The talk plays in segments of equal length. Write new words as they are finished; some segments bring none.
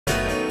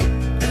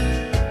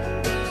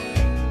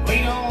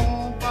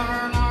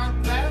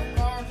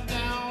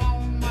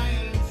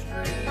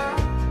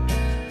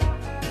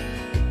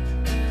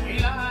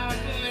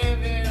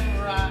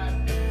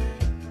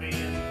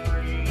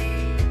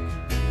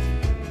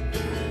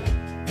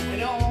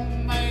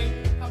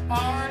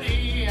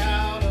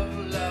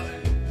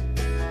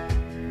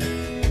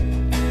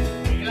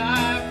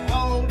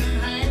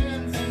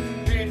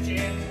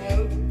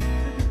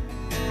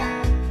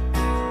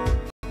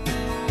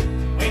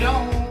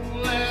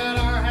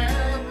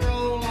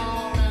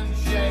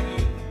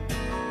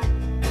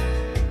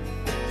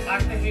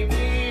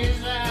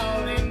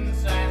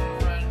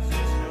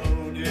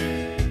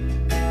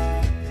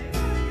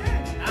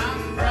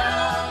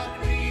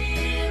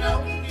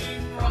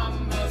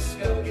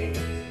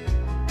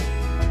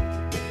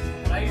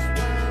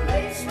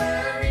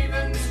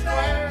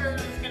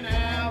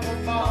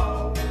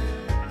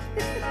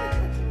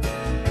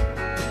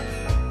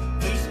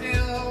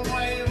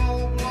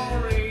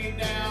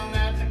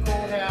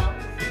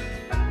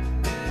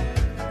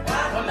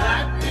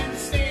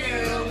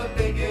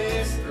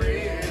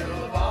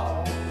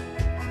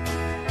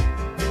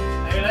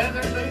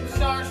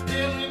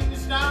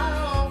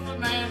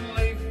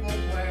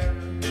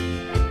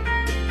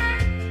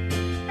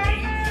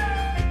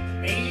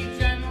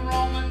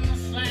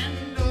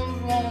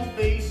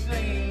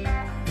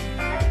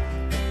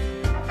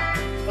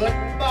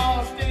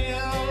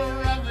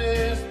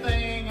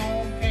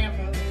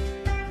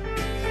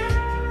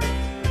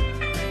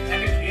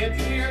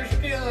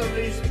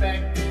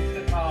respect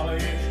the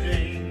college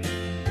dean.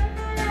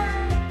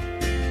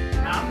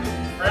 I'm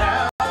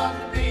proud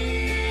to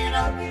be an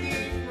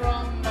Okie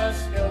from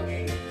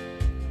Muskogee,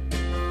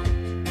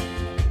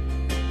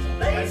 a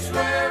place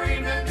where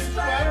even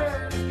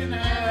sweaters can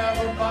have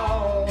a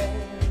ball.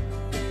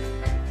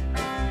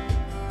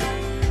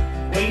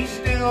 We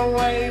still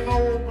wave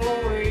old